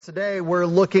Today we're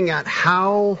looking at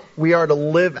how we are to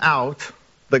live out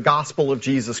the gospel of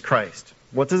Jesus Christ.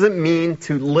 What does it mean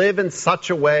to live in such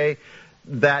a way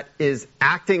that is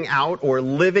acting out or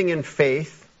living in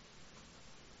faith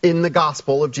in the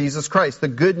gospel of Jesus Christ? The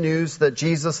good news that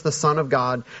Jesus, the Son of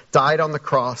God, died on the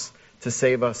cross to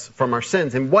save us from our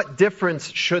sins. And what difference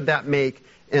should that make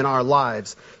in our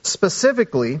lives?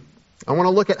 Specifically, I want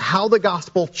to look at how the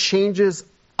gospel changes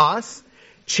us,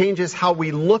 changes how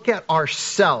we look at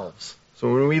ourselves.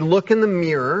 So when we look in the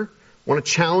mirror, I want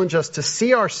to challenge us to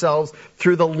see ourselves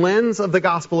through the lens of the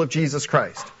gospel of Jesus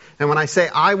Christ. And when I say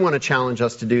I want to challenge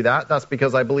us to do that, that's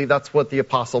because I believe that's what the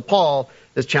Apostle Paul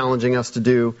is challenging us to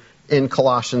do in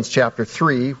Colossians chapter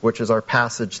 3, which is our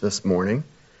passage this morning.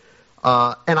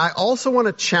 And I also want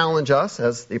to challenge us,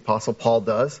 as the Apostle Paul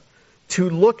does, to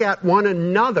look at one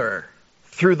another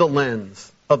through the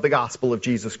lens of the gospel of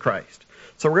Jesus Christ.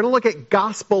 So we're going to look at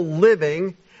gospel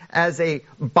living as a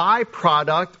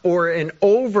byproduct or an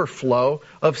overflow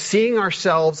of seeing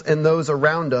ourselves and those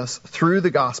around us through the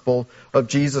gospel of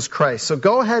Jesus Christ. So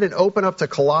go ahead and open up to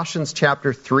Colossians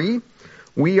chapter 3.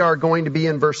 We are going to be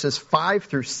in verses 5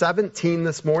 through 17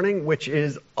 this morning, which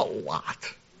is a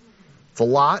lot. It's a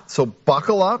lot, so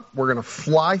buckle up. We're going to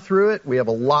fly through it. We have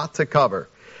a lot to cover.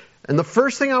 And the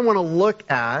first thing I want to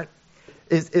look at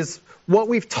is what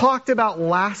we've talked about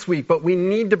last week, but we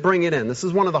need to bring it in. This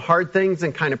is one of the hard things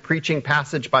in kind of preaching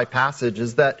passage by passage,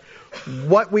 is that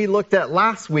what we looked at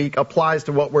last week applies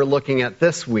to what we're looking at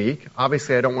this week.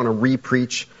 Obviously, I don't want to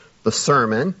re-preach the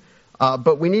sermon,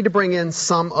 but we need to bring in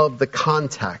some of the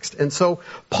context. And so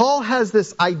Paul has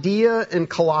this idea in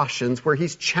Colossians where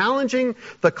he's challenging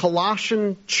the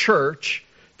Colossian church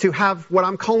to have what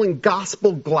I'm calling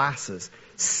gospel glasses.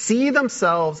 See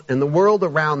themselves and the world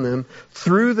around them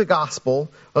through the gospel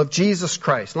of Jesus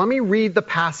Christ. Let me read the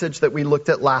passage that we looked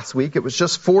at last week. It was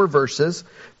just 4 verses,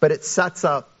 but it sets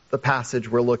up the passage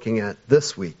we're looking at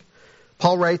this week.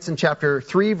 Paul writes in chapter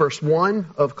 3, verse 1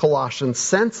 of Colossians,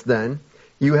 "Since then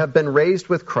you have been raised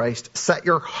with Christ, set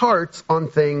your hearts on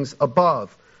things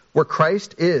above, where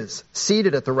Christ is,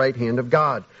 seated at the right hand of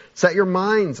God. Set your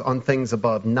minds on things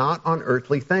above, not on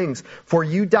earthly things. For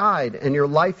you died, and your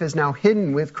life is now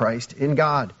hidden with Christ in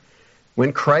God.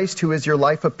 When Christ, who is your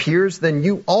life, appears, then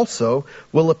you also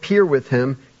will appear with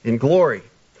him in glory."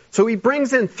 So he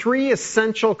brings in 3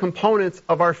 essential components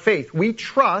of our faith. We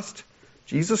trust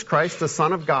Jesus Christ, the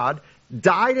Son of God,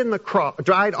 died on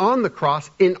the cross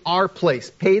in our place,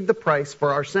 paid the price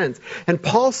for our sins. And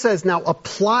Paul says, now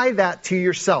apply that to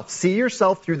yourself. See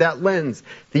yourself through that lens.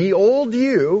 The old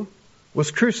you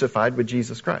was crucified with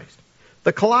Jesus Christ.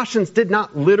 The Colossians did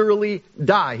not literally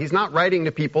die. He's not writing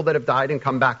to people that have died and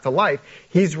come back to life.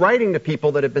 He's writing to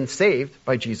people that have been saved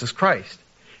by Jesus Christ.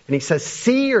 And he says,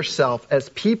 see yourself as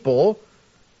people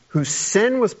whose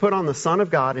sin was put on the Son of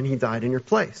God and he died in your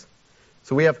place.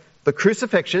 So we have the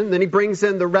crucifixion, then he brings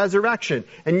in the resurrection,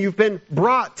 and you've been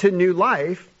brought to new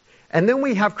life, and then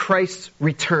we have Christ's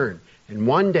return. And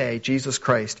one day, Jesus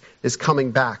Christ is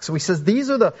coming back. So he says these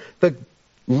are the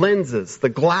lenses, the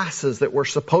glasses that we're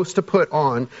supposed to put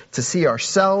on to see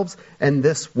ourselves and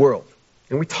this world.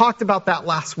 And we talked about that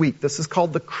last week. This is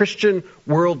called the Christian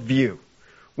worldview.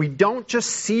 We don't just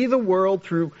see the world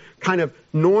through kind of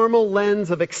normal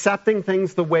lens of accepting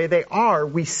things the way they are.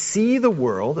 We see the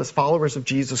world as followers of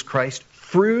Jesus Christ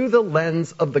through the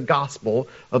lens of the gospel,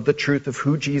 of the truth of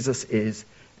who Jesus is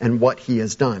and what he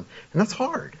has done. And that's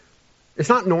hard. It's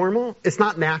not normal. It's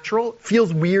not natural. It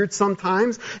feels weird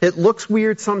sometimes. It looks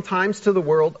weird sometimes to the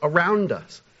world around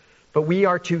us. But we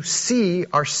are to see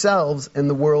ourselves and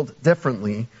the world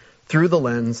differently through the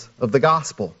lens of the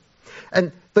gospel.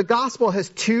 And the gospel has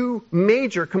 2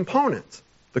 major components,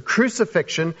 the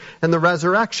crucifixion and the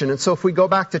resurrection. And so if we go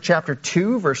back to chapter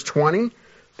 2, verse 20,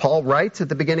 Paul writes at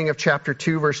the beginning of chapter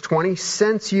 2, verse 20,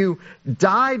 "Since you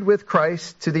died with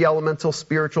Christ to the elemental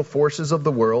spiritual forces of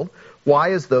the world,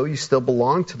 why, as though you still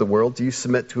belong to the world, do you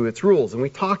submit to its rules?" And we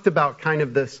talked about kind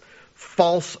of this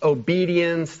false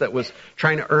obedience that was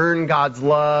trying to earn God's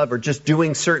love or just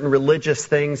doing certain religious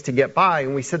things to get by.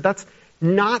 And we said that's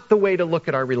not the way to look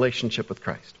at our relationship with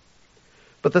Christ.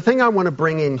 But the thing I want to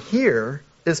bring in here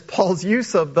is Paul's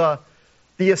use of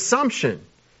the assumption.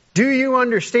 Do you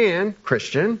understand,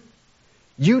 Christian?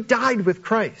 You died with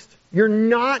Christ. You're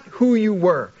not who you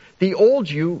were. The old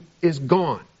you is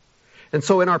gone. And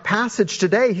so in our passage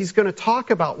today, he's going to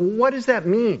talk about what does that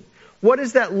mean? What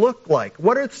does that look like?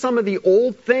 What are some of the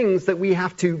old things that we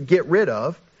have to get rid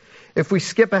of? If we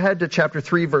skip ahead to chapter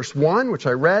 3, verse 1, which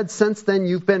I read, "Since then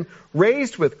you've been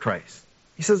raised with Christ."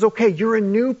 He says, okay, you're a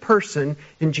new person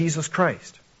in Jesus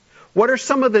Christ. What are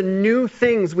some of the new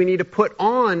things we need to put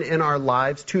on in our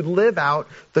lives to live out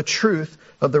the truth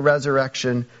of the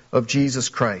resurrection of Jesus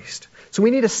Christ? So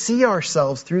we need to see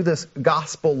ourselves through this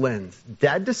gospel lens,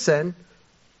 dead to sin,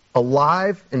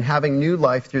 alive and having new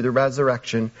life through the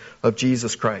resurrection of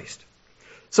Jesus Christ.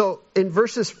 So in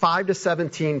verses 5 to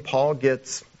 17, Paul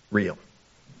gets real.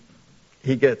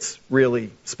 He gets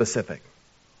really specific,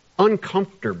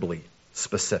 uncomfortably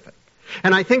specific.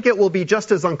 And I think it will be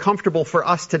just as uncomfortable for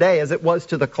us today as it was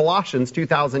to the Colossians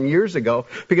 2,000 years ago,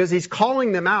 because he's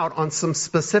calling them out on some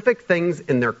specific things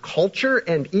in their culture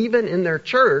and even in their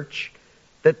church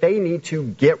that they need to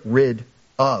get rid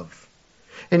of.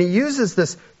 And he uses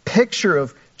this picture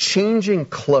of changing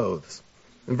clothes.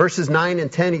 In verses 9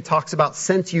 and 10, he talks about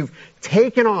since you've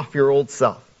taken off your old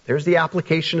self. There's the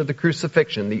application of the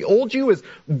crucifixion. The old you is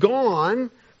gone,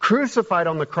 crucified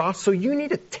on the cross, so you need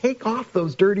to take off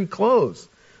those dirty clothes,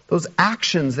 those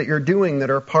actions that you're doing that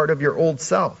are part of your old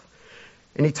self.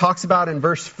 And he talks about in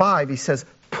verse 5, he says,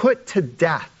 put to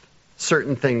death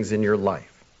certain things in your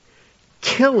life.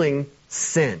 Killing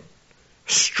sin.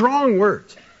 Strong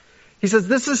words. He says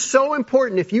this is so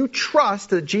important. If you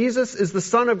trust that Jesus is the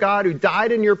Son of God who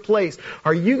died in your place,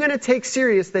 are you going to take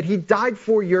serious that he died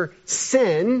for your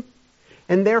sin?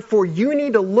 And therefore, you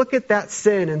need to look at that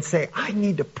sin and say, I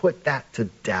need to put that to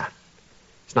death.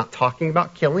 He's not talking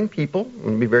about killing people.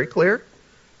 Let me be very clear.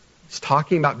 He's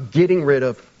talking about getting rid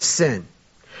of sin.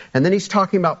 And then he's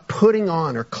talking about putting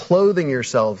on or clothing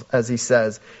yourselves, as he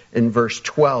says in verse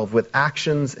 12, with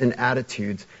actions and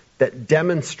attitudes that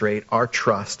demonstrate our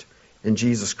trust in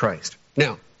Jesus Christ.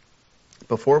 Now,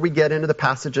 before we get into the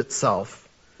passage itself,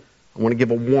 I want to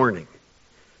give a warning.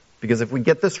 Because if we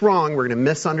get this wrong, we're going to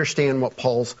misunderstand what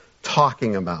Paul's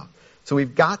talking about. So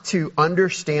we've got to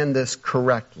understand this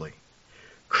correctly.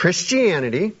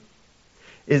 Christianity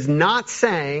is not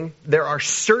saying there are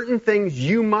certain things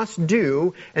you must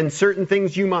do and certain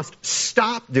things you must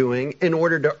stop doing in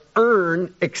order to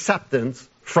earn acceptance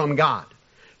from God.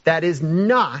 That is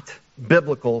not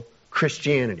biblical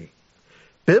Christianity.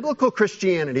 Biblical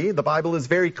Christianity, the Bible is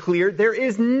very clear, there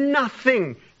is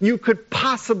nothing you could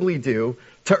possibly do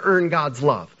to earn God's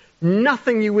love.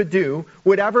 Nothing you would do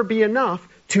would ever be enough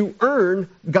to earn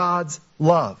God's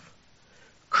love.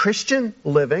 Christian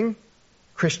living,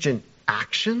 Christian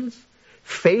actions,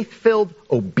 faith-filled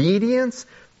obedience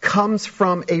comes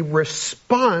from a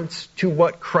response to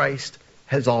what Christ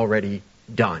has already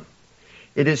done.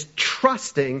 It is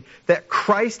trusting that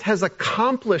Christ has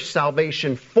accomplished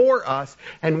salvation for us,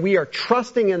 and we are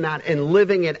trusting in that and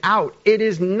living it out. It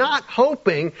is not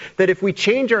hoping that if we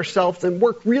change ourselves and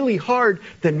work really hard,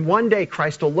 then one day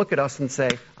Christ will look at us and say,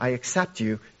 I accept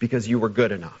you because you were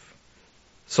good enough.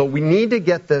 So we need to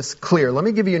get this clear. Let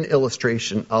me give you an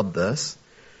illustration of this.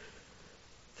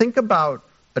 Think about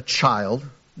a child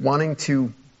wanting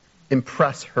to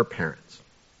impress her parents.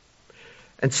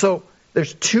 And so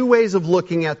there's two ways of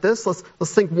looking at this.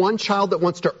 Let's think one child that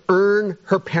wants to earn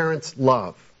her parents'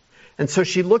 love. And so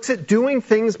she looks at doing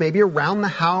things maybe around the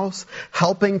house,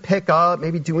 helping pick up,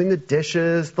 maybe doing the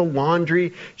dishes, the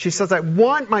laundry. She says, I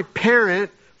want my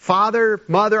parent, father,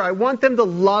 mother, I want them to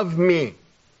love me.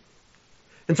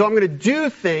 And so I'm going to do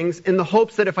things in the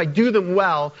hopes that if I do them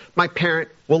well, my parent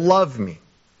will love me.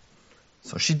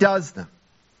 So she does them.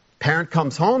 Parent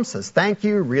comes home, says, thank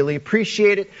you, really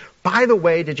appreciate it. By the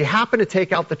way, did you happen to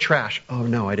take out the trash? Oh,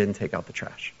 no, I didn't take out the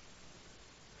trash.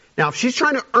 Now, if she's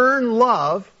trying to earn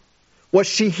love, what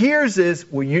she hears is,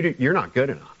 well, you're not good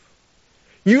enough.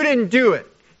 You didn't do it.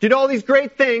 Did all these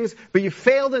great things, but you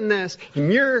failed in this,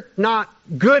 and you're not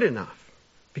good enough.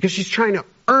 Because she's trying to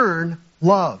earn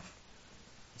love.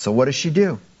 So what does she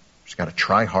do? She's got to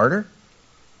try harder?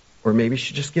 Or maybe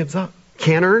she just gives up.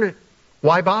 Can't earn it.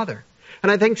 Why bother?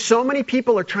 And I think so many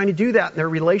people are trying to do that in their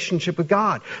relationship with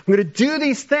God. I'm going to do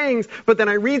these things, but then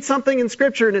I read something in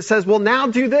Scripture and it says, well, now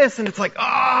do this. And it's like,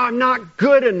 I'm not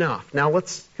good enough. Now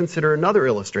let's consider another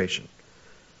illustration.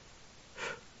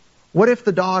 What if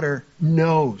the daughter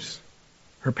knows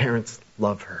her parents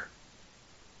love her?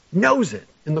 Knows it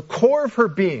in the core of her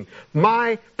being.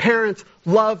 My parents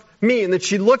love me. And that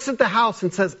she looks at the house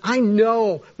and says, I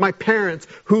know my parents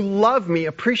who love me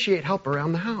appreciate help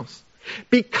around the house.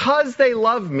 Because they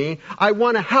love me, I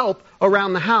want to help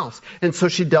around the house. And so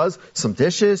she does some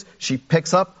dishes, she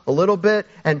picks up a little bit,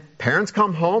 and parents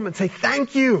come home and say,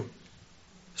 thank you.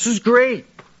 This is great.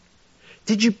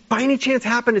 Did you by any chance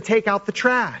happen to take out the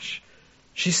trash?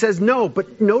 She says no,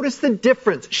 but notice the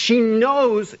difference. She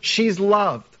knows she's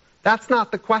loved. That's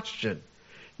not the question.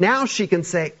 Now she can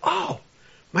say, oh,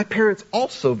 my parents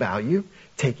also value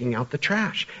taking out the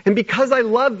trash. And because I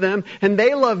love them and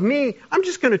they love me, I'm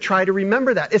just going to try to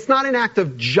remember that. It's not an act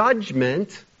of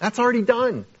judgment. That's already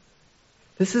done.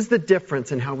 This is the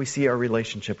difference in how we see our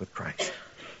relationship with Christ.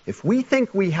 If we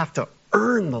think we have to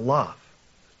earn the love,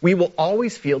 we will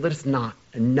always feel that it's not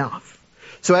enough.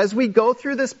 So as we go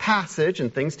through this passage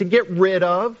and things to get rid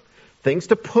of, things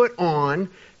to put on,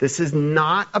 this is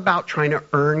not about trying to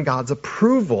earn God's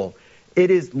approval. It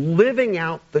is living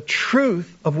out the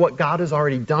truth of what God has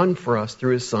already done for us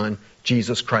through His Son,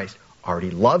 Jesus Christ.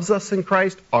 Already loves us in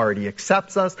Christ, already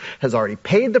accepts us, has already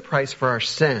paid the price for our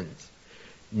sins.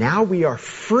 Now we are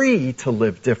free to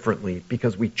live differently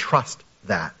because we trust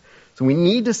that. So we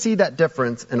need to see that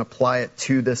difference and apply it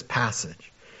to this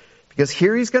passage. Because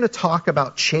here he's going to talk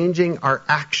about changing our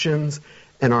actions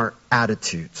and our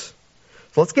attitudes.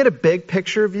 So let's get a big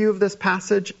picture view of this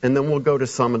passage, and then we'll go to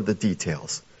some of the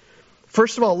details.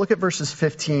 First of all, look at verses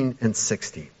 15 and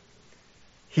 16.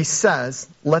 He says,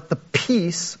 let the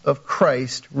peace of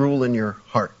Christ rule in your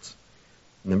hearts.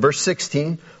 And then verse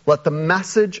 16, let the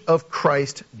message of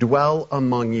Christ dwell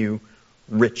among you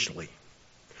richly.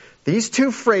 These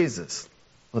two phrases,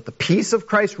 let the peace of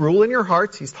Christ rule in your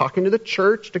hearts. He's talking to the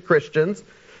church, to Christians.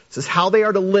 This is how they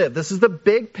are to live. This is the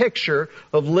big picture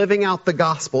of living out the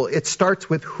gospel. It starts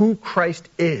with who Christ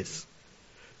is.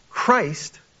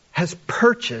 Christ has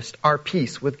purchased our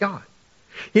peace with God.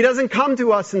 He doesn't come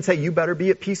to us and say, you better be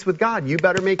at peace with God. You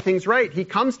better make things right. He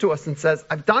comes to us and says,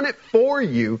 I've done it for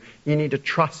you. You need to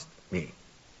trust me.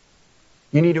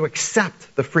 You need to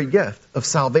accept the free gift of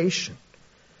salvation.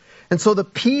 And so the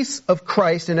peace of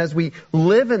Christ, and as we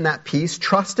live in that peace,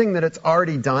 trusting that it's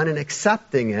already done and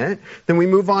accepting it, then we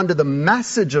move on to the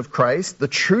message of Christ, the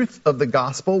truth of the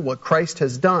gospel, what Christ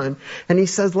has done. And he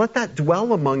says, let that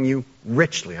dwell among you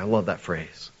richly. I love that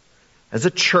phrase. As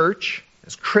a church,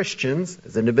 as Christians,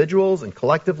 as individuals, and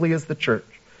collectively as the church,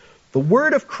 the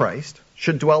word of Christ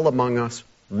should dwell among us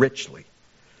richly.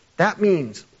 That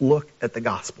means look at the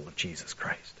gospel of Jesus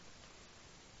Christ.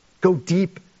 Go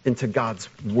deep into God's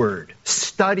word.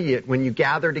 Study it when you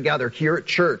gather together here at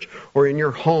church or in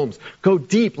your homes. Go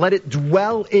deep. Let it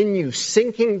dwell in you,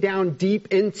 sinking down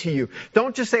deep into you.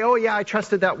 Don't just say, oh yeah, I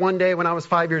trusted that one day when I was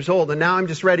 5 years old and now I'm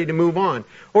just ready to move on.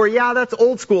 Or yeah, that's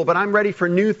old school, but I'm ready for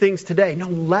new things today. No,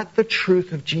 let the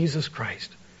truth of Jesus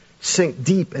Christ sink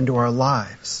deep into our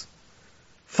lives.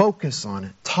 Focus on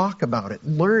it. Talk about it.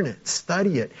 Learn it.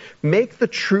 Study it. Make the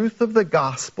truth of the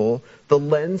gospel the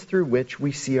lens through which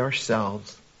we see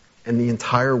ourselves and the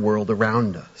entire world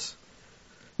around us.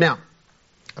 Now,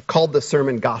 I've called this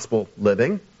sermon Gospel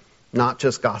Living, not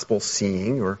just Gospel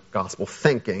Seeing or Gospel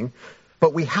Thinking,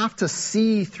 but we have to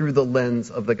see through the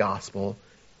lens of the gospel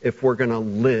if we're going to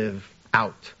live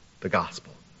out the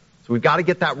gospel. So we've got to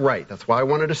get that right. That's why I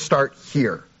wanted to start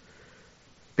here.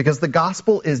 Because the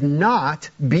gospel is not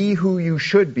be who you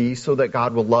should be so that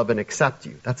God will love and accept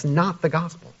you. That's not the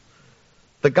gospel.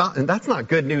 And that's not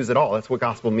good news at all. That's what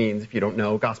gospel means. If you don't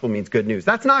know, gospel means good news.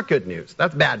 That's not good news.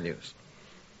 That's bad news.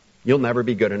 You'll never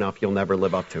be good enough. You'll never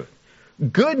live up to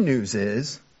it. Good news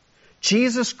is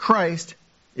Jesus Christ,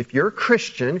 if you're a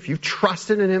Christian, if you've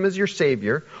trusted in Him as your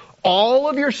Savior, all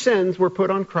of your sins were put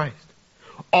on Christ.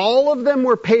 All of them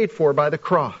were paid for by the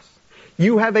cross.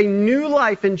 You have a new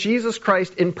life in Jesus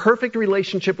Christ in perfect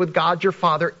relationship with God your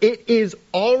Father. It is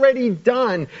already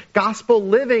done. Gospel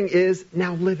living is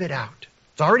now live it out.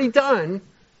 It's already done.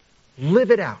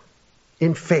 Live it out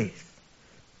in faith.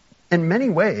 In many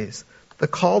ways, the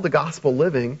call to gospel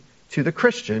living to the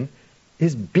Christian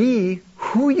is be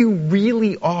who you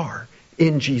really are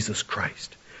in Jesus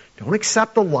Christ. Don't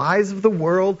accept the lies of the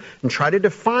world and try to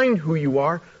define who you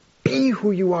are. Be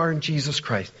who you are in Jesus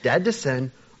Christ. Dead to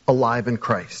sin, alive in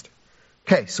Christ.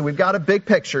 Okay, so we've got a big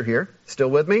picture here. Still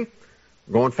with me?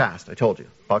 We're going fast, I told you.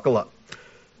 Buckle up.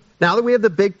 Now that we have the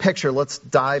big picture, let's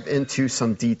dive into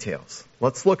some details.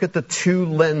 Let's look at the two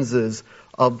lenses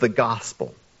of the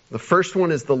gospel. The first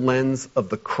one is the lens of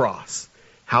the cross.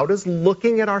 How does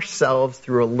looking at ourselves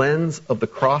through a lens of the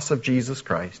cross of Jesus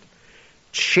Christ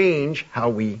change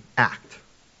how we act?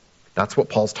 That's what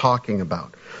Paul's talking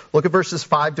about. Look at verses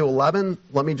 5 to 11.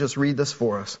 Let me just read this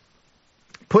for us.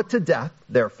 Put to death,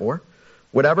 therefore,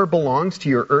 whatever belongs to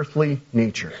your earthly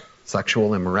nature,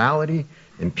 sexual immorality,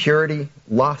 impurity,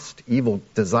 lust, evil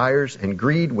desires, and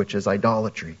greed, which is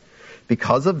idolatry.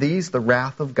 Because of these, the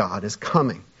wrath of God is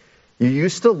coming. You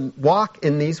used to walk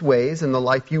in these ways in the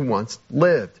life you once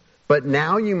lived, but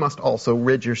now you must also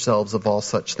rid yourselves of all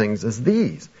such things as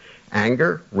these: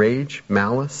 anger, rage,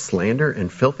 malice, slander,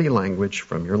 and filthy language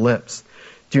from your lips.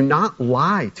 Do not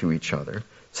lie to each other,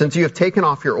 Since you have taken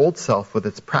off your old self with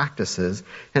its practices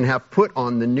and have put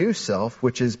on the new self,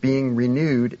 which is being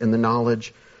renewed in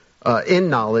knowledge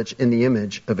in the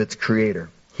image of its creator.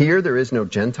 Here there is no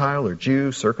Gentile or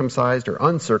Jew, circumcised or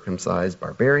uncircumcised,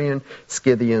 barbarian,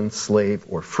 Scythian, slave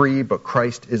or free, but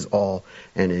Christ is all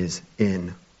and is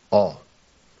in all.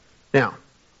 Now,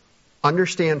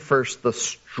 understand first the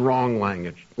strong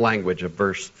language of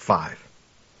verse 5.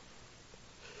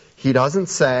 He doesn't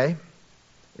say,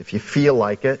 if you feel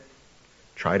like it,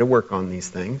 try to work on these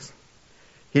things.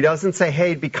 He doesn't say,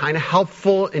 hey, it'd be kind of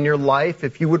helpful in your life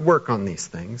if you would work on these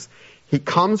things. He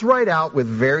comes right out with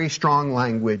very strong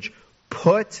language.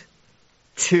 Put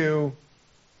to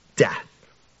death.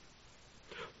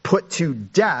 Put to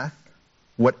death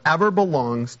whatever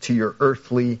belongs to your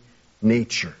earthly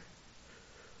nature.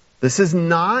 This is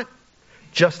not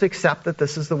just accept that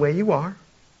this is the way you are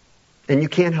and you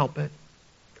can't help it.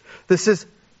 This is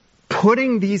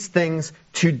putting these things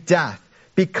to death.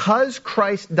 Because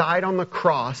Christ died on the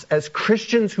cross, as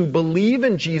Christians who believe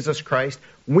in Jesus Christ,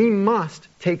 we must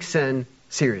take sin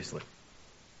seriously.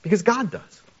 Because God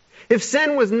does. If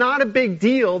sin was not a big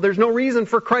deal, there's no reason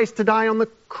for Christ to die on the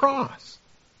cross.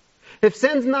 If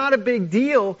sin's not a big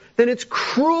deal, then it's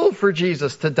cruel for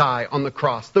Jesus to die on the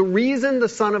cross. The reason the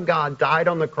Son of God died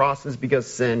on the cross is because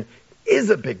sin is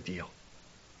a big deal.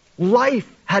 Life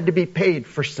had to be paid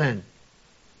for sin.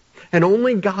 And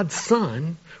only God's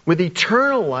Son, with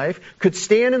eternal life, could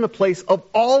stand in the place of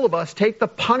all of us, take the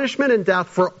punishment and death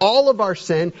for all of our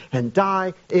sin, and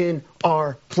die in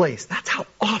our place. That's how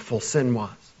awful sin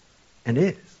was and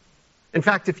is. In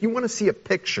fact, if you want to see a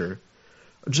picture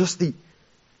of just the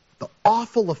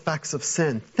awful effects of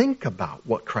sin, think about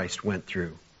what Christ went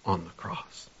through on the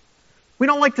cross. We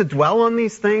don't like to dwell on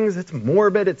these things. It's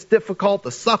morbid, it's difficult,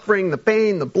 the suffering, the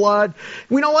pain, the blood.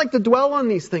 We don't like to dwell on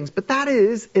these things, but that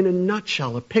is, in a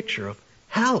nutshell, a picture of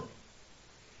hell.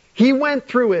 He went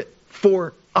through it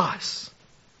for us.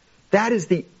 That is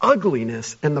the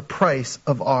ugliness and the price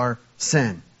of our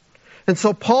sin. And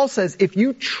so Paul says, if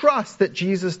you trust that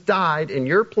Jesus died in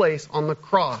your place on the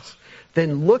cross,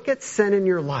 then look at sin in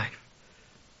your life.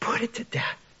 Put it to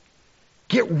death.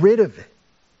 Get rid of it.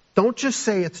 Don't just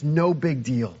say it's no big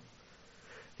deal.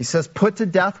 He says, put to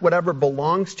death whatever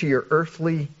belongs to your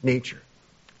earthly nature.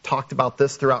 Talked about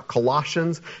this throughout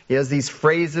Colossians. He has these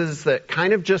phrases that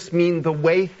kind of just mean the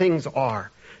way things are.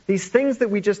 These things that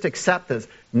we just accept as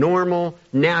normal,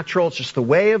 natural, it's just the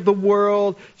way of the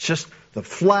world, it's just the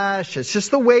flesh, it's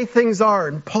just the way things are.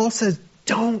 And Paul says,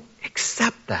 don't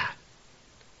accept that.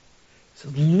 So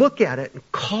look at it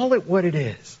and call it what it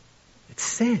is. It's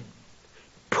sin.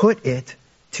 Put it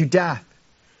to death.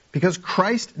 Because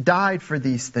Christ died for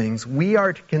these things, we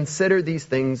are to consider these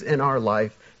things in our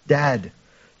life dead.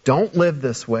 Don't live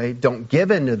this way. Don't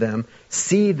give in to them.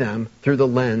 See them through the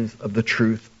lens of the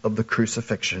truth of the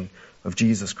crucifixion of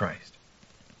Jesus Christ.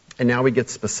 And now we get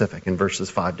specific in verses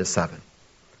 5 to 7.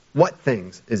 What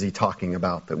things is he talking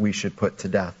about that we should put to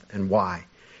death and why?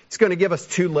 He's going to give us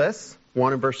two lists,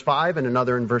 one in verse 5 and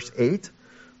another in verse 8.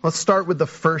 Let's start with the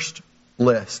first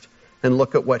list and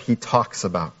look at what he talks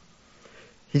about.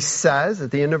 He says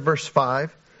at the end of verse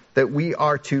 5 that we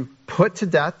are to put to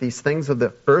death these things of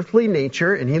the earthly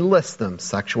nature, and he lists them: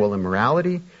 sexual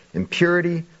immorality,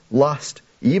 impurity, lust,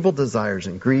 evil desires,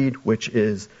 and greed, which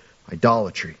is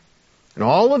idolatry. And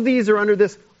all of these are under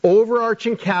this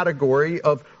overarching category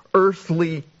of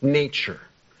earthly nature.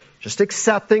 Just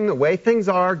accepting the way things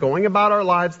are, going about our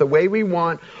lives the way we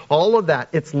want, all of that.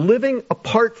 It's living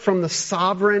apart from the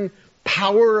sovereign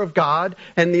power of God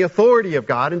and the authority of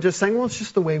God and just saying, well, it's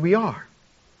just the way we are.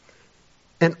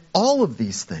 And all of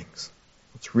these things,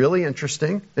 it's really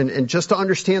interesting, and just to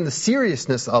understand the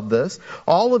seriousness of this,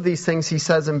 all of these things, he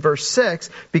says in verse 6,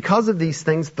 because of these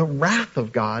things, the wrath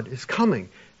of God is coming.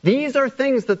 These are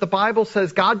things that the Bible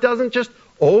says God doesn't just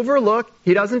overlook.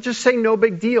 He doesn't just say no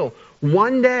big deal.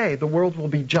 One day the world will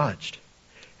be judged.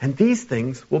 And these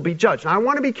things will be judged. Now I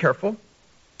want to be careful.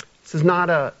 This is not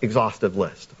an exhaustive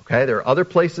list. Okay, there are other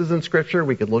places in Scripture.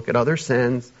 We could look at other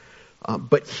sins.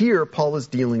 But here Paul is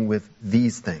dealing with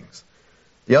these things.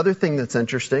 The other thing that's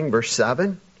interesting, verse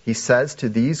 7, he says to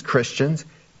these Christians,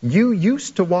 you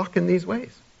used to walk in these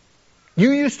ways.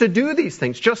 You used to do these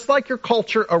things, just like your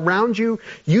culture around you.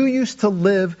 You used to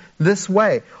live this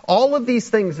way. All of these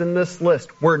things in this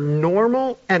list were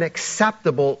normal and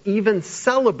acceptable, even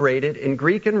celebrated in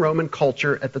Greek and Roman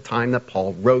culture at the time that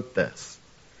Paul wrote this.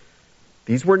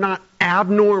 These were not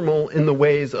abnormal in the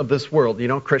ways of this world. You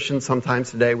know, Christians sometimes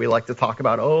today, we like to talk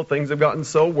about, oh, things have gotten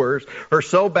so worse or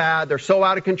so bad. They're so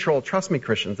out of control. Trust me,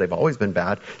 Christians, they've always been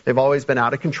bad. They've always been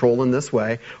out of control in this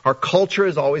way. Our culture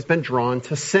has always been drawn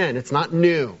to sin. It's not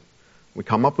new. We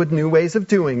come up with new ways of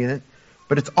doing it,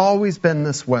 but it's always been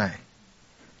this way.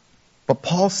 But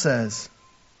Paul says,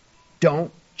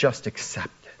 don't just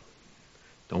accept it.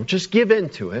 Don't just give in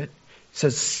to it. He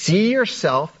says, see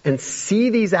yourself and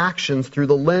see these actions through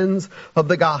the lens of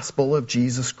the gospel of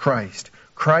Jesus Christ.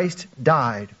 Christ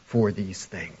died for these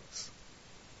things.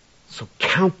 So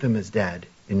count them as dead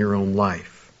in your own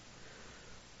life.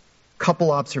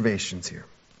 Couple observations here.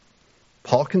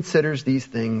 Paul considers these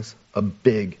things a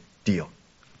big deal.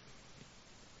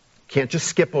 Can't just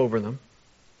skip over them.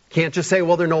 Can't just say,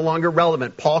 well, they're no longer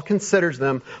relevant. Paul considers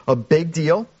them a big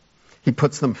deal. He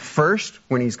puts them first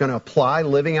when he's going to apply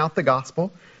living out the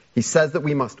gospel. He says that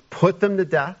we must put them to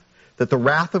death, that the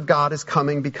wrath of God is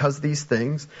coming because of these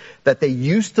things, that they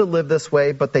used to live this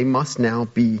way, but they must now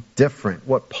be different.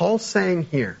 What Paul's saying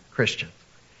here, Christians,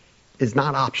 is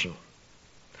not optional.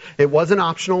 It wasn't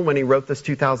optional when he wrote this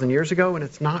 2,000 years ago, and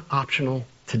it's not optional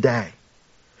today.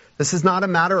 This is not a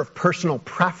matter of personal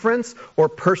preference or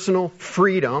personal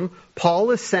freedom.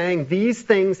 Paul is saying these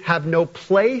things have no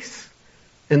place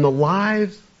in the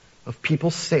lives of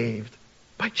people saved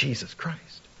by Jesus Christ.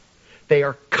 They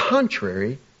are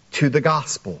contrary to the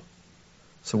gospel.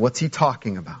 So what's he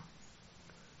talking about?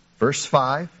 Verse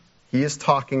 5, he is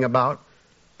talking about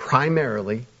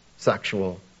primarily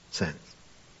sexual sins.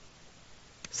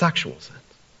 Sexual sins.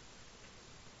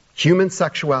 Human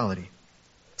sexuality,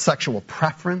 sexual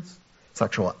preference,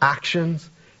 sexual actions,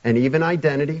 and even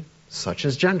identity, such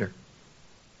as gender.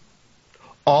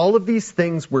 All of these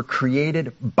things were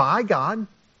created by God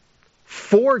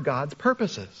for God's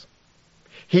purposes.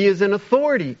 He is in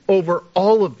authority over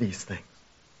all of these things.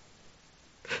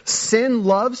 Sin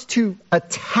loves to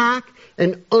attack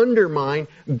and undermine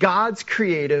God's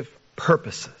creative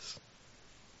purposes.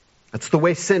 That's the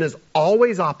way sin has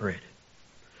always operated.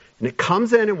 And it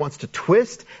comes in and wants to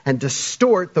twist and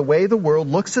distort the way the world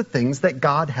looks at things that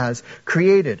God has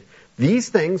created. These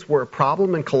things were a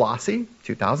problem in Colossae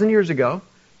 2,000 years ago.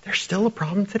 They're still a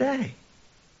problem today.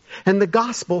 And the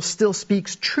gospel still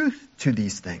speaks truth to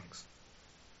these things.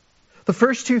 The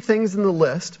first two things in the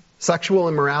list, sexual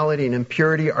immorality and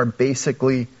impurity, are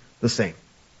basically the same.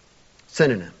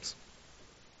 Synonyms.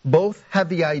 Both have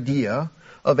the idea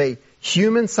of a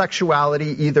human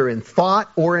sexuality either in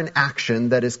thought or in action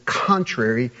that is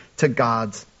contrary to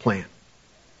God's plan.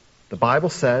 The Bible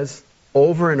says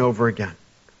over and over again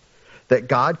that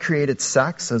God created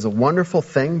sex as a wonderful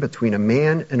thing between a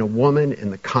man and a woman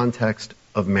in the context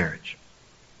of marriage.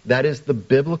 That is the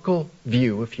biblical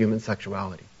view of human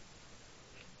sexuality.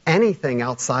 Anything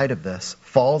outside of this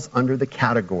falls under the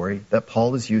category that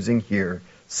Paul is using here,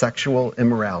 sexual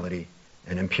immorality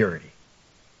and impurity.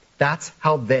 That's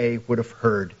how they would have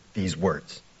heard these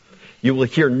words. You will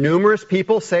hear numerous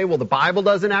people say, well, the Bible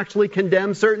doesn't actually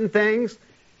condemn certain things.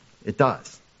 It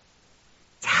does.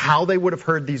 It's how they would have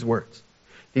heard these words.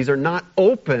 These are not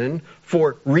open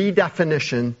for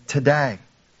redefinition today.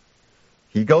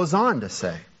 He goes on to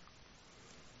say,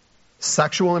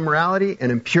 sexual immorality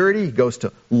and impurity. He goes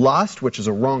to lust, which is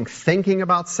a wrong thinking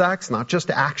about sex, not just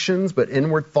actions, but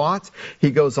inward thoughts. He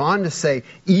goes on to say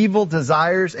evil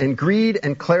desires and greed,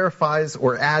 and clarifies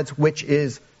or adds, which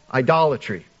is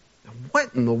idolatry. Now,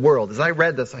 what in the world? As I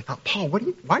read this, I thought, Paul,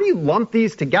 why do you lump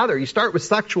these together? You start with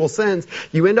sexual sins,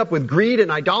 you end up with greed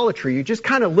and idolatry. You're just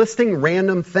kind of listing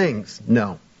random things.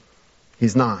 No,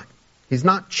 he's not. He's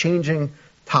not changing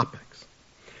topics.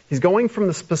 He's going from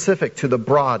the specific to the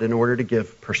broad in order to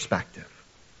give perspective.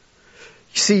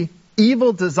 You see,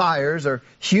 evil desires are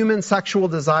human sexual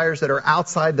desires that are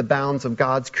outside the bounds of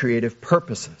God's creative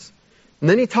purposes. And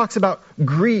then he talks about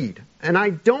greed. And I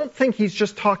don't think he's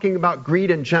just talking about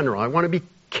greed in general. I want to be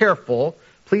careful.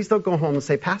 Please don't go home and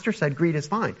say, Pastor said greed is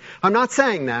fine. I'm not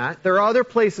saying that. There are other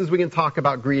places we can talk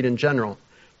about greed in general.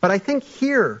 But I think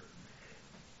here,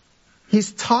 he's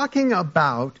talking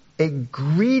about a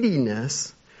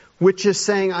greediness which is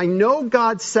saying, I know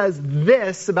God says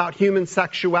this about human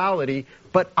sexuality,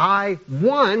 but I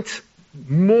want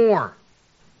more.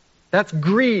 That's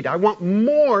greed. I want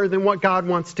more than what God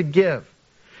wants to give.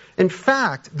 In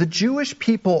fact, the Jewish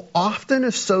people often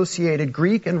associated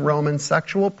Greek and Roman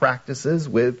sexual practices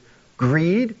with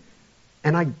greed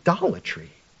and idolatry.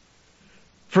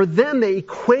 For them, they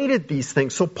equated these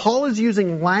things. So Paul is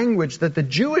using language that the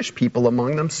Jewish people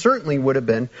among them certainly would have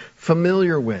been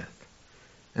familiar with.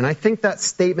 And I think that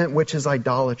statement, which is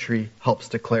idolatry, helps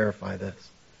to clarify this.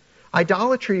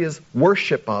 Idolatry is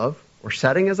worship of or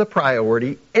setting as a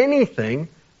priority anything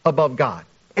above God.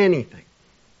 Anything.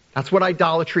 That's what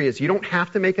idolatry is. You don't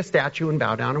have to make a statue and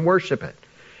bow down and worship it.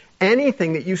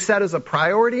 Anything that you set as a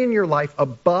priority in your life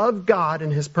above God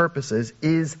and His purposes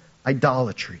is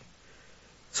idolatry.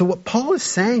 So what Paul is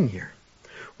saying here,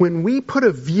 when we put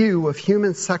a view of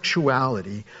human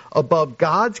sexuality above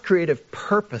God's creative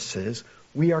purposes,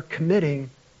 we are committing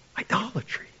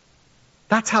idolatry.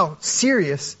 That's how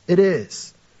serious it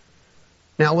is.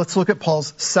 Now let's look at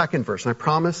Paul's second verse. And I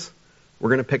promise we're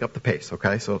going to pick up the pace,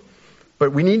 okay?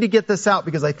 But we need to get this out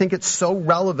because I think it's so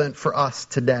relevant for us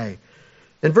today.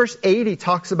 In verse 8, he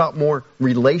talks about more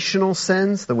relational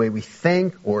sins, the way we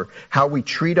think or how we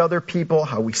treat other people,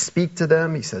 how we speak to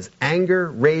them. He says anger,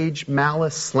 rage,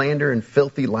 malice, slander, and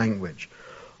filthy language.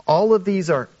 All of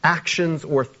these are actions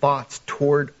or thoughts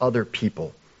toward other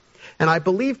people. And I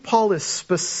believe Paul is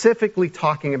specifically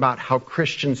talking about how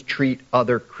Christians treat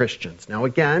other Christians. Now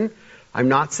again, I'm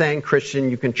not saying Christian,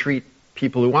 you can treat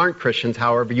people who aren't Christians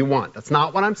however you want. That's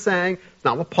not what I'm saying. It's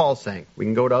not what Paul's saying. We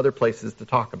can go to other places to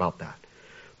talk about that.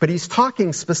 But he's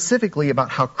talking specifically about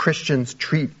how Christians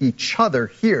treat each other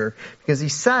here, because he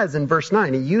says in verse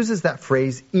 9, he uses that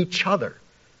phrase, each other.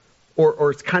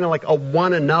 Or it's kind of like a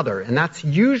one another. And that's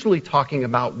usually talking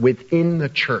about within the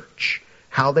church,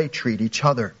 how they treat each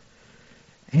other.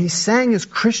 And he's saying as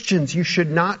Christians, you should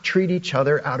not treat each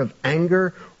other out of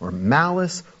anger or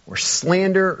malice or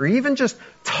slander or even just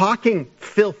talking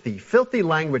filthy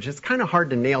language. It's kind of hard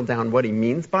to nail down what he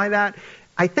means by that.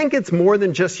 I think it's more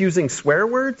than just using swear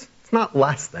words. It's not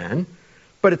less than,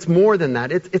 but it's more than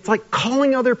that. It's like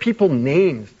calling other people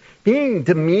names, being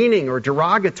demeaning or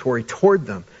derogatory toward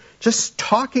them, just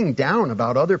talking down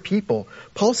about other people.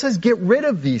 Paul says get rid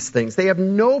of these things. They have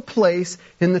no place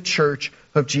in the church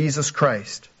of Jesus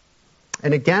Christ.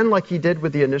 And again, like he did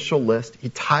with the initial list, he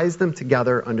ties them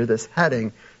together under this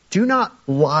heading, do not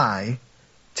lie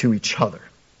to each other.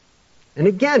 And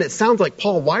again, it sounds like,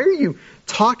 Paul, why are you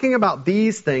talking about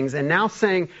these things and now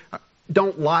saying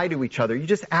don't lie to each other? You're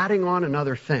just adding on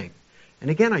another thing. And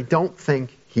again, I don't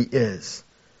think he is.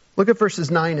 Look at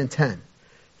verses 9 and 10.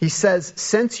 He says,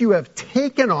 since you have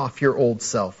taken off your old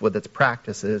self with its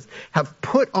practices, have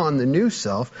put on the new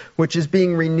self, which is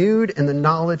being renewed in the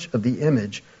knowledge of the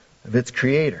image of its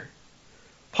creator.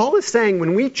 Paul is saying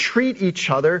when we treat each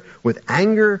other with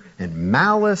anger and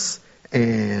malice,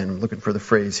 and I'm looking for the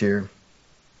phrase here,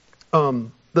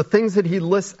 the things that he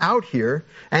lists out here,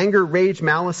 anger, rage,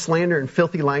 malice, slander, and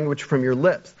filthy language from your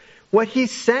lips. What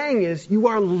he's saying is you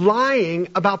are lying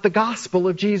about the gospel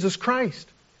of Jesus Christ.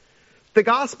 The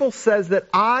gospel says that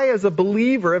I, as a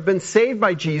believer, have been saved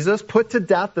by Jesus, put to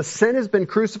death. The sin has been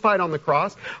crucified on the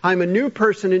cross. I'm a new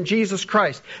person in Jesus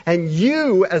Christ. And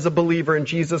you, as a believer in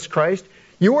Jesus Christ,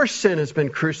 your sin has been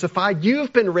crucified.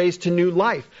 You've been raised to new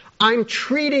life. I'm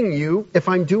treating you, if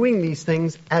I'm doing these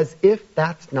things, as if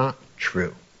that's not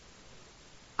true.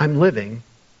 I'm living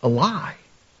a lie.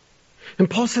 And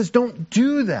Paul says, don't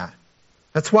do that.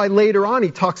 That's why later on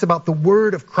he talks about the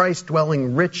word of Christ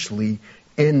dwelling richly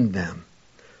in them.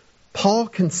 Paul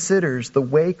considers the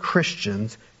way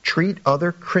Christians treat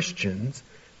other Christians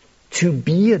to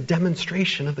be a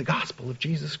demonstration of the gospel of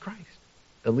Jesus Christ.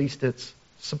 At least it's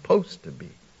supposed to be.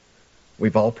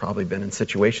 We've all probably been in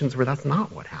situations where that's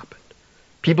not what happened.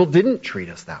 People didn't treat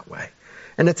us that way.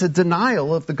 And it's a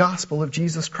denial of the gospel of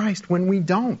Jesus Christ when we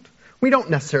don't. We don't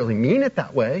necessarily mean it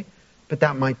that way, but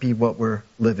that might be what we're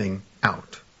living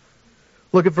out.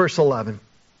 Look at verse 11.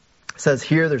 It says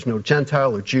here there's no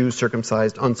Gentile or Jew,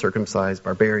 circumcised, uncircumcised,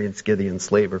 barbarian, Scythian,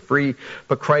 slave, or free,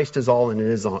 but Christ is all and it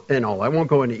is all in all. I won't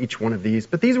go into each one of these,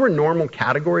 but these were normal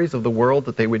categories of the world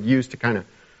that they would use to kind of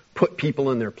put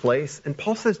people in their place. And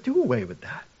Paul says, do away with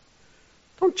that.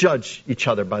 Don't judge each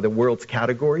other by the world's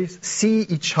categories. See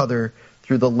each other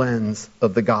through the lens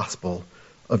of the gospel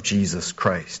of Jesus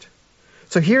Christ.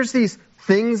 So here's these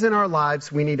things in our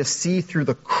lives we need to see through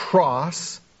the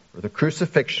cross or the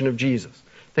crucifixion of Jesus.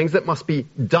 Things that must be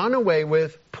done away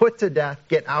with, put to death,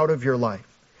 get out of your life.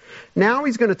 Now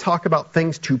he's going to talk about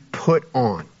things to put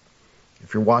on.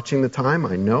 If you're watching the time,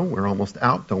 I know we're almost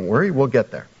out. Don't worry, we'll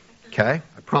get there. Okay?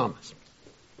 I promise.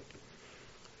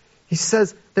 He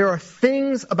says there are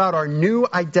things about our new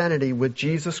identity with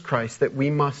Jesus Christ that we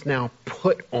must now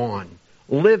put on,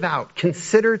 live out,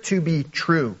 consider to be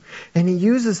true. And he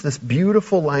uses this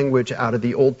beautiful language out of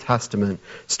the Old Testament,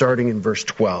 starting in verse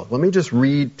 12. Let me just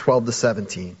read 12 to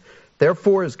 17.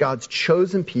 Therefore, as God's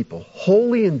chosen people,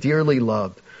 holy and dearly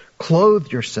loved,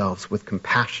 clothe yourselves with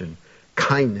compassion,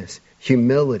 kindness,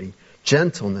 humility,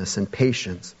 gentleness, and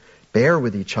patience. Bear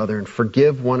with each other and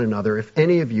forgive one another. If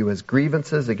any of you has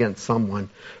grievances against someone,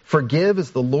 forgive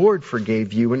as the Lord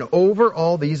forgave you. And over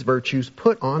all these virtues,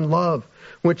 put on love,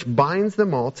 which binds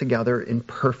them all together in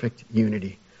perfect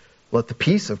unity. Let the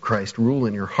peace of Christ rule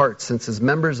in your hearts, since as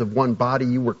members of one body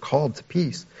you were called to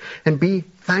peace. And be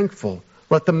thankful.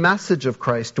 Let the message of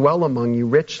Christ dwell among you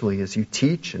richly as you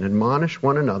teach and admonish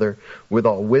one another with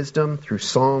all wisdom through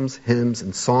psalms, hymns,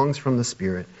 and songs from the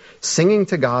Spirit, singing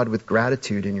to God with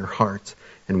gratitude in your hearts.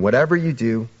 And whatever you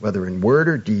do, whether in word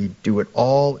or deed, do it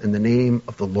all in the name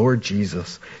of the Lord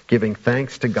Jesus, giving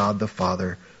thanks to God the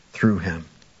Father through him.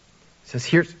 He says,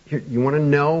 here, you want to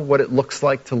know what it looks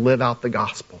like to live out the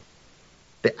gospel,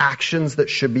 the actions that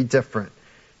should be different.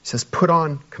 He says, put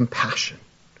on compassion,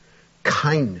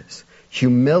 kindness,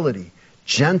 humility,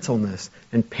 gentleness,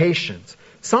 and patience.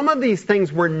 Some of these things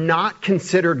were not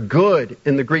considered good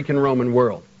in the Greek and Roman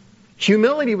world.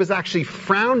 Humility was actually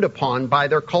frowned upon by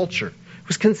their culture. It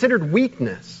was considered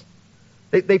weakness.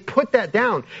 They put that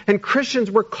down. And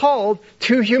Christians were called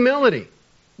to humility,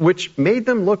 which made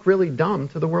them look really dumb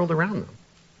to the world around them.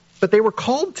 But they were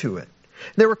called to it.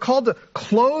 They were called to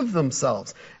clothe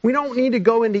themselves. We don't need to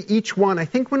go into each one. I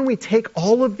think when we take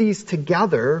all of these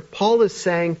together, Paul is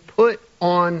saying, put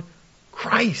on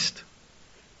Christ.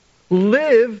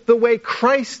 Live the way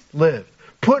Christ lived.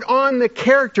 Put on the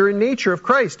character and nature of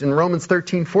Christ. In Romans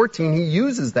 13:14, he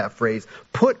uses that phrase,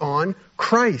 put on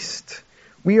Christ.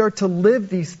 We are to live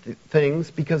these things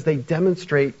because they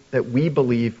demonstrate that we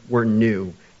believe we're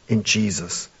new in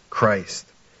Jesus Christ.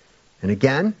 And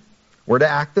again, we're to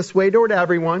act this way toward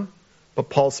everyone, but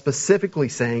Paul's specifically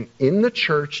saying, in the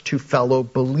church to fellow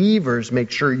believers,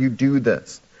 make sure you do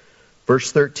this.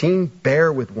 Verse 13,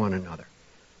 bear with one another.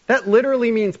 That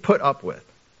literally means put up with.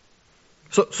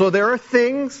 So there are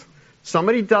things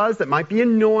somebody does that might be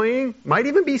annoying, might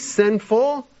even be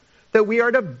sinful, that we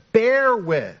are to bear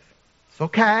with. It's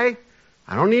okay.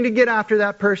 I don't need to get after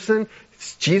that person.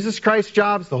 It's Jesus Christ's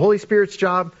job. It's the Holy Spirit's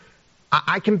job.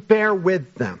 I can bear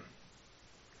with them.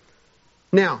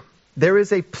 Now, there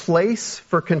is a place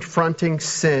for confronting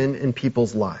sin in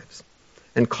people's lives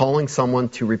and calling someone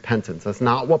to repentance. That's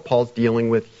not what Paul's dealing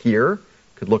with here. You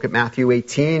could look at Matthew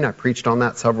 18. I preached on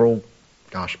that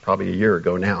probably a year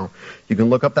ago now. You can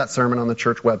look up that sermon on the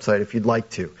church website if you'd like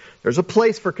to. There's a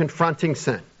place for confronting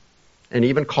sin and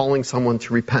even calling someone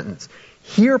to repentance.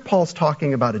 Here, Paul's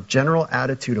talking about a general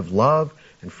attitude of love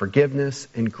and forgiveness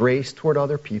and grace toward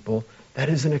other people that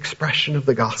is an expression of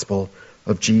the gospel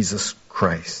of Jesus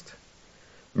Christ.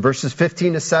 In verses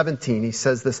 15 to 17, he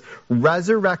says this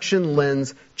resurrection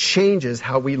lens changes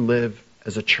how we live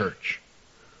as a church.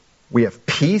 We have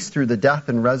peace through the death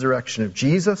and resurrection of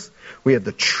Jesus. We have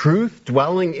the truth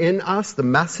dwelling in us, the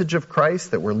message of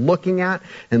Christ that we're looking at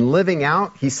and living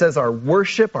out. He says our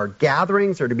worship, our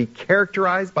gatherings are to be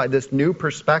characterized by this new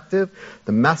perspective,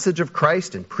 the message of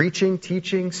Christ in preaching,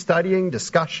 teaching, studying,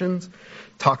 discussions.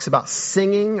 Talks about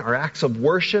singing. Our acts of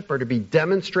worship are to be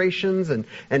demonstrations and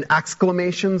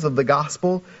exclamations of the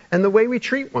gospel, and the way we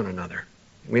treat one another.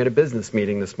 We had a business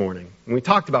meeting this morning, and we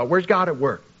talked about where's God at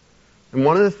work. And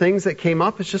one of the things that came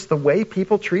up is just the way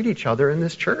people treat each other in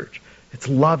this church. It's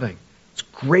loving. It's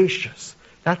gracious.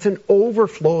 That's an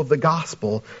overflow of the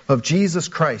gospel of Jesus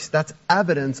Christ. That's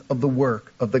evidence of the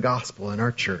work of the gospel in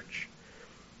our church.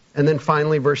 And then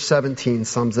finally, verse 17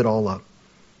 sums it all up.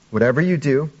 Whatever you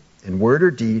do, in word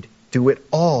or deed, do it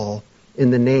all in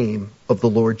the name of the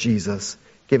Lord Jesus,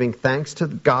 giving thanks to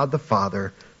God the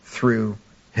Father through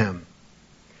him.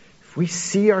 If we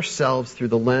see ourselves through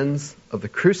the lens of the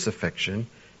crucifixion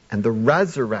and the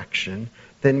resurrection,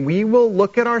 then we will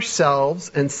look at ourselves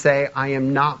and say, I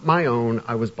am not my own,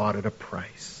 I was bought at a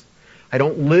price. I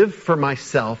don't live for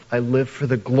myself, I live for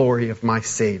the glory of my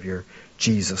Savior,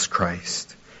 Jesus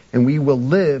Christ. And we will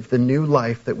live the new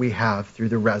life that we have through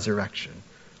the resurrection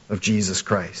of Jesus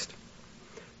Christ.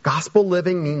 Gospel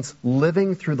living means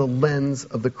living through the lens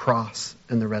of the cross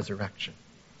and the resurrection.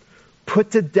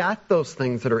 Put to death those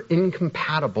things that are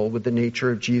incompatible with the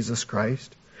nature of Jesus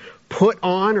Christ. Put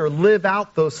on or live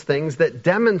out those things that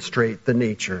demonstrate the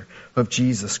nature of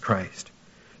Jesus Christ.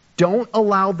 Don't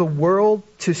allow the world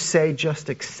to say just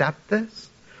accept this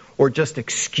or just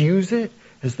excuse it.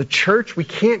 As the church, we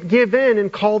can't give in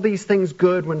and call these things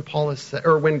good when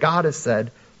when God has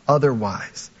said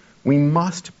otherwise. We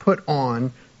must put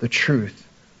on the truth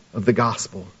of the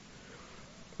gospel.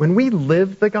 When we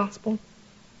live the gospel,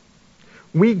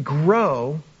 we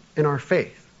grow in our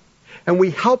faith. And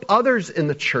we help others in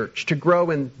the church to grow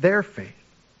in their faith.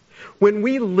 When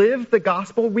we live the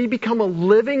gospel, we become a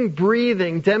living,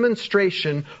 breathing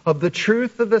demonstration of the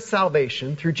truth of the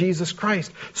salvation through Jesus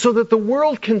Christ, so that the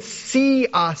world can see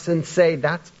us and say,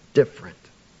 that's different.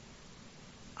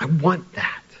 I want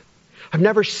that. I've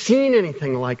never seen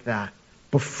anything like that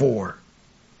before.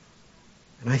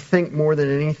 And I think more than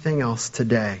anything else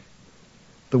today,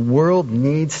 the world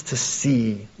needs to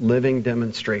see living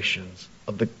demonstrations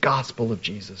of the gospel of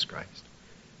Jesus Christ,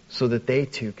 so that they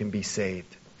too can be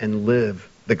saved and live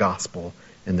the gospel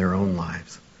in their own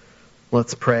lives.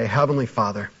 Let's pray. Heavenly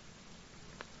Father,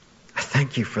 I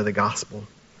thank you for the gospel.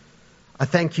 I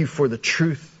thank you for the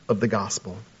truth of the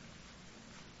gospel.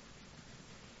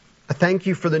 I thank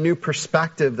you for the new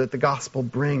perspective that the gospel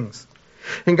brings.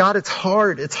 And God, it's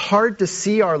hard. It's hard to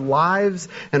see our lives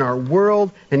and our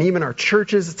world and even our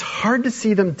churches. It's hard to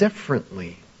see them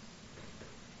differently.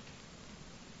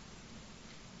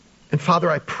 And Father,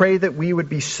 I pray that we would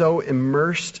be so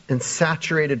immersed and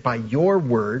saturated by your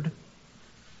word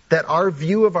that our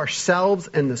view of ourselves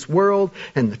and this world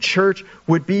and the church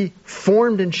would be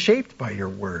formed and shaped by your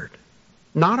word.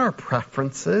 Not our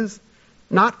preferences,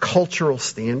 not cultural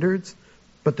standards,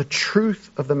 but the truth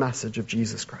of the message of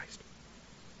Jesus Christ.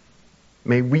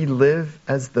 May we live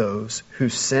as those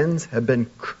whose sins have been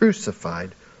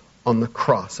crucified on the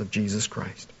cross of Jesus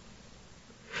Christ.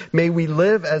 May we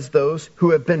live as those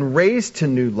who have been raised to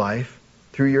new life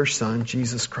through your Son,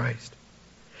 Jesus Christ.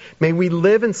 May we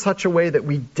live in such a way that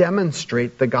we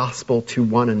demonstrate the gospel to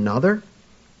one another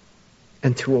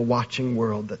and to a watching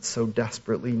world that so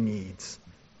desperately needs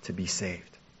to be saved.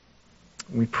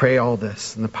 We pray all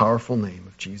this in the powerful name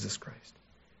of Jesus Christ.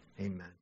 Amen.